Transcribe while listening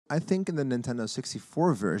I think in the Nintendo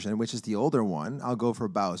 64 version, which is the older one, I'll go for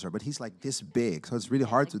Bowser. But he's like this big, so it's really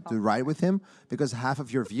hard to ride with him because half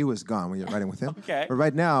of your view is gone when you're riding with him. Okay. But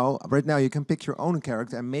right now you can pick your own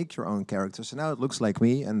character and make your own character. So now it looks like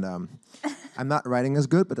me, and I'm not riding as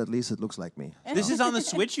good, but at least it looks like me. This is on the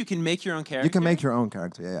Switch. You can make your own character. You can make your own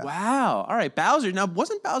character. Yeah. Wow. All right, Bowser. Now,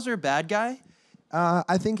 wasn't Bowser a bad guy?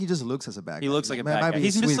 I think he just looks as a bad guy. He looks like a bad Might guy. be a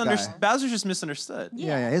He's sweet misunderstood. guy. Bowser's just misunderstood.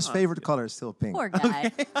 Yeah. His favorite color is still pink. Poor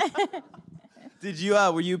guy. Did you?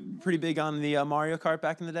 Were you pretty big on the Mario Kart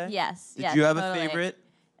back in the day? Yes. Did you have a favorite?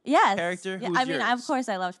 Yes. Character? Yeah, Who's I mean, yours? of course,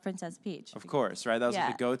 I loved Princess Peach. Of course, right? That was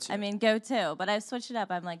like the go-to. I mean, go-to. But I've switched it up.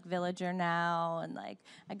 I'm like villager now, and like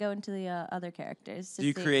I go into the other characters. Do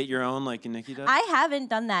you create your own like Nicky does? I haven't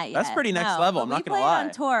done that yet. That's pretty next no, level. but I'm not gonna we lie. play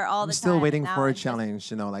on tour all the I'm still time. waiting and for now a it's just- challenge.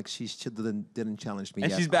 You know, like she didn't challenge me And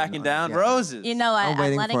yet. she's backing down. Yeah. Roses. You know what? I'm I'm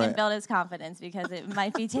waiting letting for him it. build his confidence because it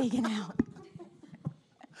might be taken out.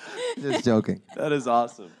 Just joking. That is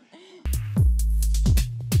awesome.